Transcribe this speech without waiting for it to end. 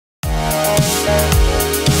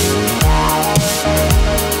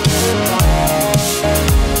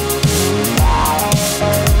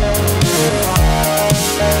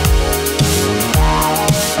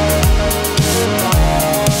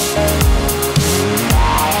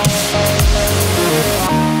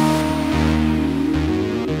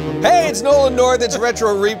it's Nolan North. It's Retro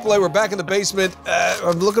Replay. We're back in the basement.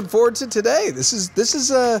 I'm looking forward to today. This is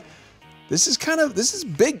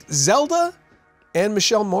big. Zelda and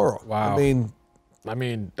Michele Morrow. Wow. I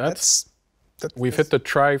mean that's we've hit the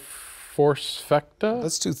triforce fecta.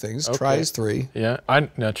 That's two things. Okay. Try is three. Yeah,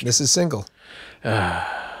 this is single.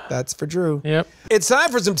 That's for Drew. Yep. It's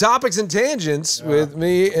time for some topics and tangents with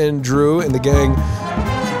me and Drew and the gang.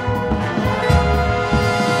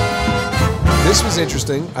 This was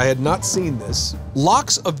interesting. I had not seen this.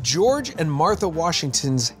 Locks of George and Martha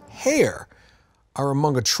Washington's hair are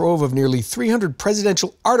among a trove of nearly 300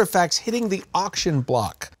 presidential artifacts hitting the auction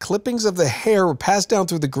block. Clippings of the hair were passed down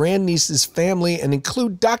through the grandniece's family and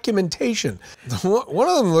include documentation. One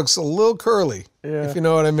of them looks a little curly, if you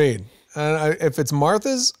know what I mean. And if it's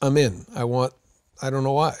Martha's, I'm in. I don't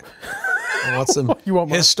know why. I want some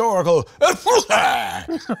historical, but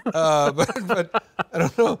I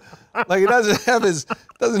don't know. Like he doesn't have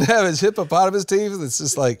his hippopotamus teeth. It's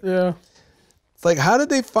just like, it's like, how did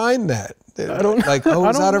they find that? I don't like. Oh,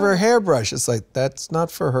 it's out of her hairbrush. It's like that's not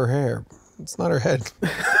for her hair. It's not her head.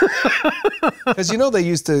 Because you know they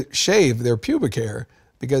used to shave their pubic hair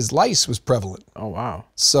because lice was prevalent. Oh wow!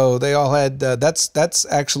 So they all had. That's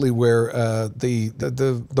actually where the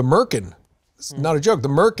merkin. It's not a joke. The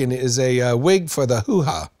merkin is a wig for the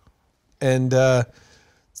hoo-ha, and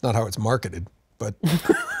it's not how it's marketed. But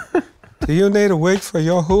do you need a wig for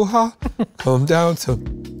your hoo-ha? Come down to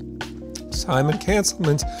Simon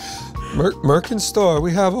Cancelman's merkin store.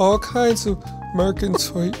 We have all kinds of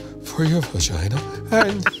merkins for your vagina,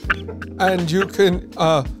 and you can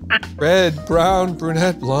red, brown,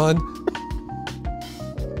 brunette, blonde,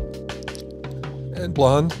 and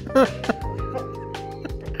blonde.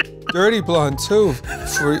 Dirty blonde too,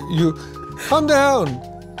 for you. Come down.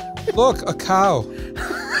 Look, a cow.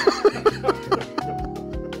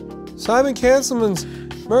 Simon Cancelman's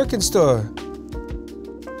Merkin store.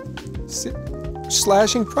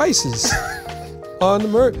 Slashing prices on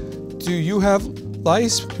the Do you have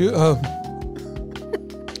lice,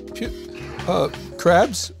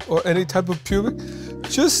 crabs, or any type of pubic?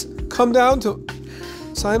 Just come down to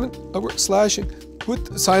Simon. We're slashing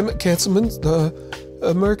with Simon Cancelman's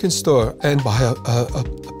American store and buy a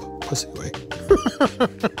pussy wig.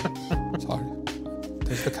 Sorry.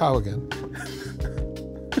 There's the cow again.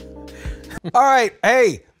 All right,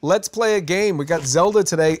 hey, let's play a game. We got Zelda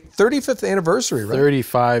today, 35th anniversary, right?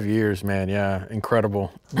 35 years, man, yeah,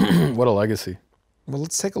 incredible. What a legacy. Well,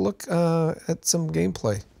 let's take a look at some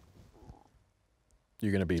gameplay.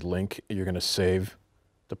 You're gonna be Link, you're gonna save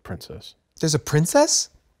the princess. There's a princess?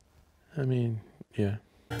 I mean, yeah.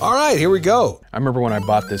 All right, here we go. I remember when I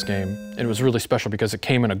bought this game, and it was really special because it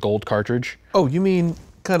came in a gold cartridge. Oh, you mean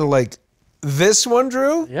kind of like this one,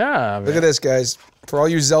 Drew? Yeah. Look at this, guys. For all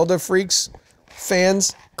you Zelda freaks,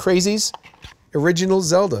 fans, crazies, original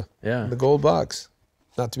Zelda. Yeah. The gold box.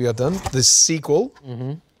 Not to be outdone. The sequel.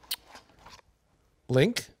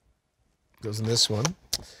 Link goes in this one.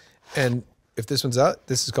 And if this one's out,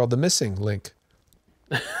 this is called the missing Link.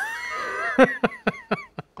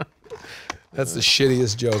 That's the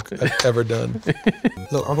shittiest joke I've ever done.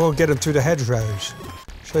 Look, I'm going to get them through the hedgerows.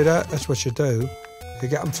 See that? That's what you do. You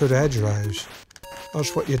get them through the hedgerows.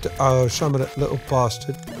 That's what you do. Oh, some of that little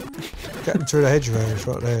bastard. Get them through the hedgerows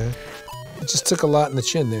right there. It just took a lot in the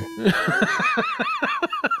chin there.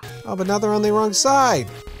 Oh, but now they're on the wrong side.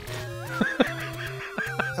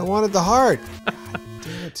 I wanted the heart. God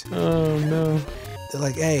damn it. Oh, no. They're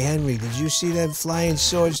like, hey, Henry, did you see them flying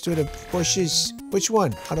swords through the bushes? Which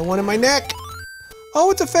one? I don't want in my neck. Oh,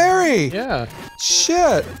 it's a fairy. Yeah.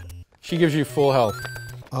 Shit. She gives you full health.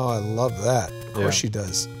 Oh, I love that. Of course she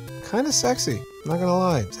does. Kind of sexy. I'm not gonna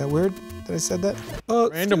lie. Is that weird that I said that? Oh,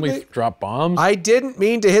 randomly drop bombs? I didn't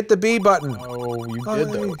mean to hit the B button. Oh, you did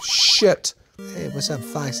though. Shit. Hey, what's up,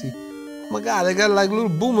 Foxy? Oh my God, they got like little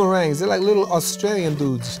boomerangs. They're like little Australian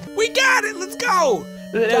dudes. We got it. Let's go.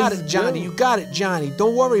 You got it, Johnny. You got it, Johnny.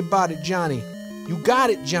 Don't worry about it, Johnny. You got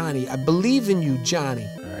it, Johnny. I believe in you, Johnny.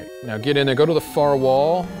 All right, now get in there. Go to the far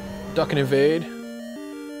wall. Duck and evade.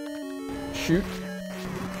 Shoot.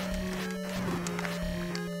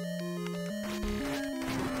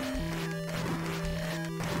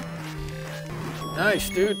 Nice,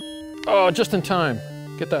 dude. Oh, just in time.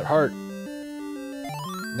 Get that heart.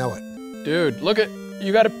 Now what? Dude, look at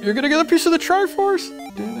you're gonna get a piece of the triforce.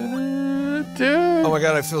 Dude. Oh my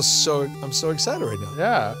God, I'm so excited right now.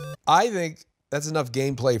 Yeah. I think that's enough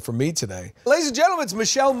gameplay for me today. Ladies and gentlemen, it's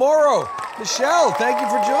Michele Morrow. Michele, thank you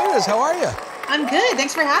for joining us. How are you? I'm good.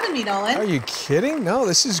 Thanks for having me, Nolan. Are you kidding? No,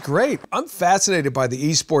 this is great. I'm fascinated by the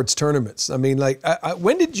esports tournaments. I mean, like,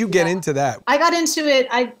 when did you get into that? I got into it.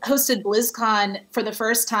 I hosted BlizzCon for the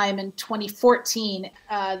first time in 2014.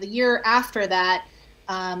 The year after that,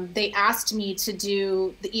 they asked me to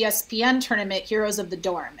do the ESPN tournament, Heroes of the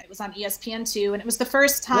Dorm. It was on ESPN2, and it was the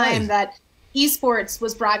first time that esports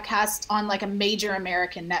was broadcast on like a major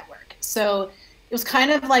American network. So it was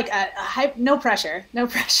kind of like a hype, no pressure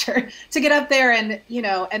to get up there and, you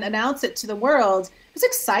know, and announce it to the world. It was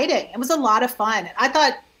exciting. It was a lot of fun. I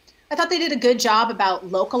thought they did a good job about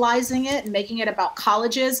localizing it and making it about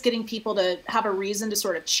colleges, getting people to have a reason to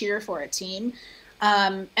sort of cheer for a team.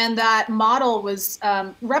 And that model was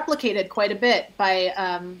replicated quite a bit by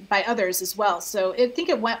others as well. So I think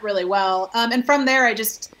it went really well. And from there,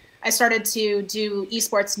 I started to do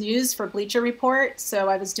esports news for Bleacher Report. So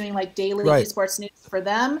I was doing like daily esports news for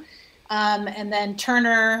them. And then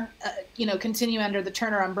Turner, you know, continue under the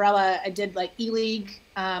Turner umbrella. I did like E-League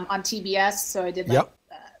on TBS. So I did like,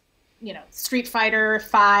 you know, Street Fighter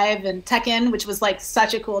 5 and Tekken, which was like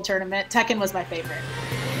such a cool tournament. Tekken was my favorite.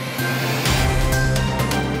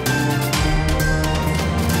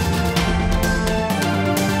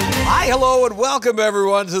 Hi, hello, and welcome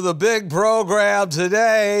everyone to the big program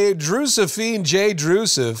today. Drusephine J.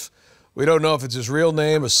 Drusef, we don't know if it's his real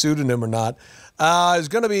name, a pseudonym or not, is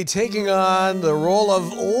going to be taking on the role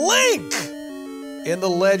of Link in The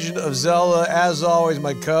Legend of Zelda. As always,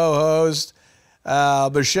 my co-host,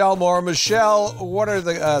 Michele Morrow. Michele, what are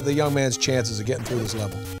the young man's chances of getting through this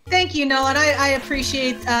level? Thank you, Nolan. I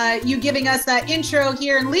appreciate you giving us that intro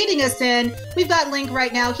here and leading us in. We've got Link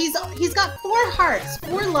right now. He's got 4 hearts,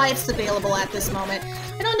 4 lives available at this moment.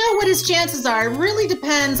 I don't know what his chances are. It really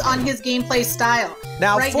depends on his gameplay style.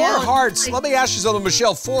 Now, right 4 hearts. Let me ask you something,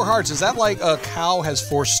 Michele. 4 hearts. Is that like a cow has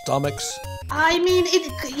 4 stomachs? I mean,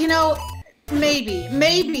 you know, maybe.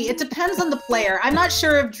 It depends on the player. I'm not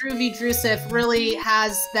sure if Druvi Drusef really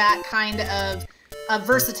has that kind of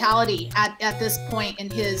versatility at this point in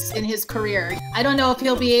his career. I don't know if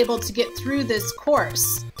he'll be able to get through this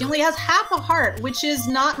course. He only has half a heart, which is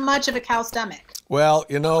not much of a cow stomach. Well,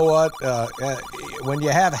 you know what? When you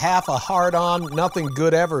have half a heart on, nothing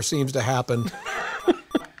good ever seems to happen.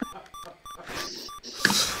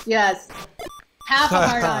 Yes. Half a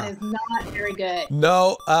heart on is not very good.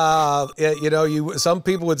 No, you know, some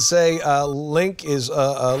people would say Link is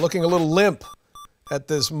looking a little limp at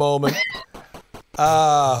this moment.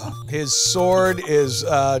 His sword is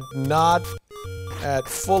not at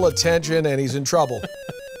full attention, and he's in trouble.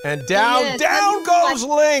 And down goes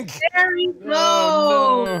Link. There he goes.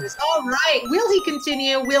 Oh, no. All right. Will he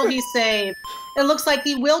continue? Will he save? It looks like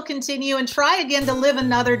he will continue and try again to live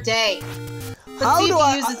another day. Let's see if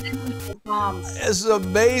he uses any bombs. It's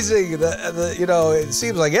amazing that you know, it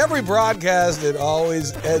seems like every broadcast it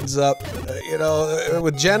always ends up, you know,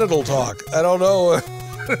 with genital talk. I don't know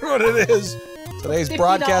what it is. Today's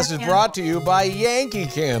broadcast is brought to you by Yankee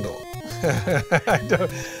Candle.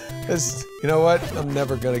 You know what? I'm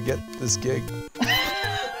never gonna get this gig.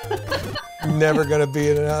 Never gonna be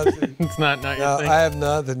an announcer. It's not your thing. I have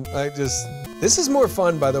nothing. This is more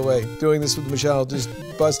fun, by the way, doing this with Michele, just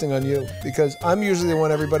busting on you, because I'm usually the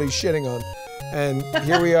one everybody's shitting on. And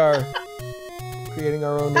here we are, creating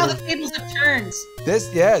our own. How the tables have turned.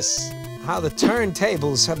 Yes. How the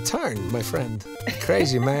turntables have turned, my friend.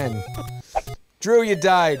 Crazy man. Drew, you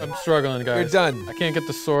died. I'm struggling, guys. You're done. I can't get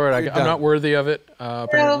the sword. I'm not worthy of it,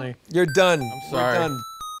 apparently. You're done. I'm sorry. You're done.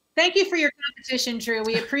 Thank you for your competition, Drew.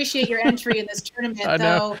 We appreciate your entry in this tournament,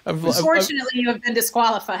 though. Unfortunately, you have been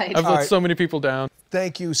disqualified. I've let so many people down.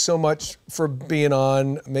 Thank you so much for being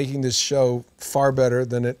on, making this show far better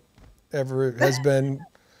than it ever has been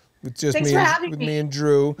with just me and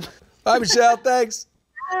Drew. Bye, Michele. Thanks.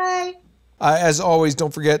 Bye. As always,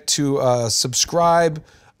 don't forget to subscribe.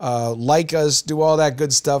 Like us, do all that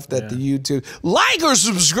good stuff that the YouTube. Like or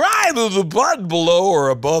subscribe to the button below or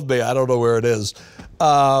above me. I don't know where it is.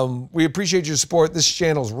 We appreciate your support. This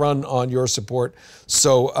channel's run on your support.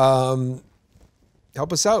 So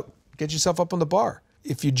help us out. Get yourself up on the bar.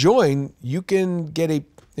 If you join, you can get a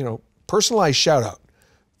personalized shout out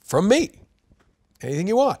from me. Anything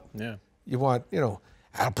you want. Yeah. You want,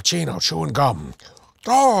 Al Pacino chewing gum.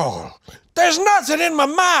 Oh, there's nothing in my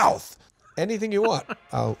mouth. Anything you want.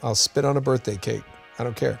 I'll spit on a birthday cake. I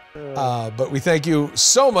don't care. But we thank you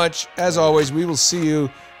so much. As always, we will see you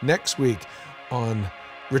next week on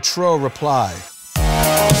Retro Reply.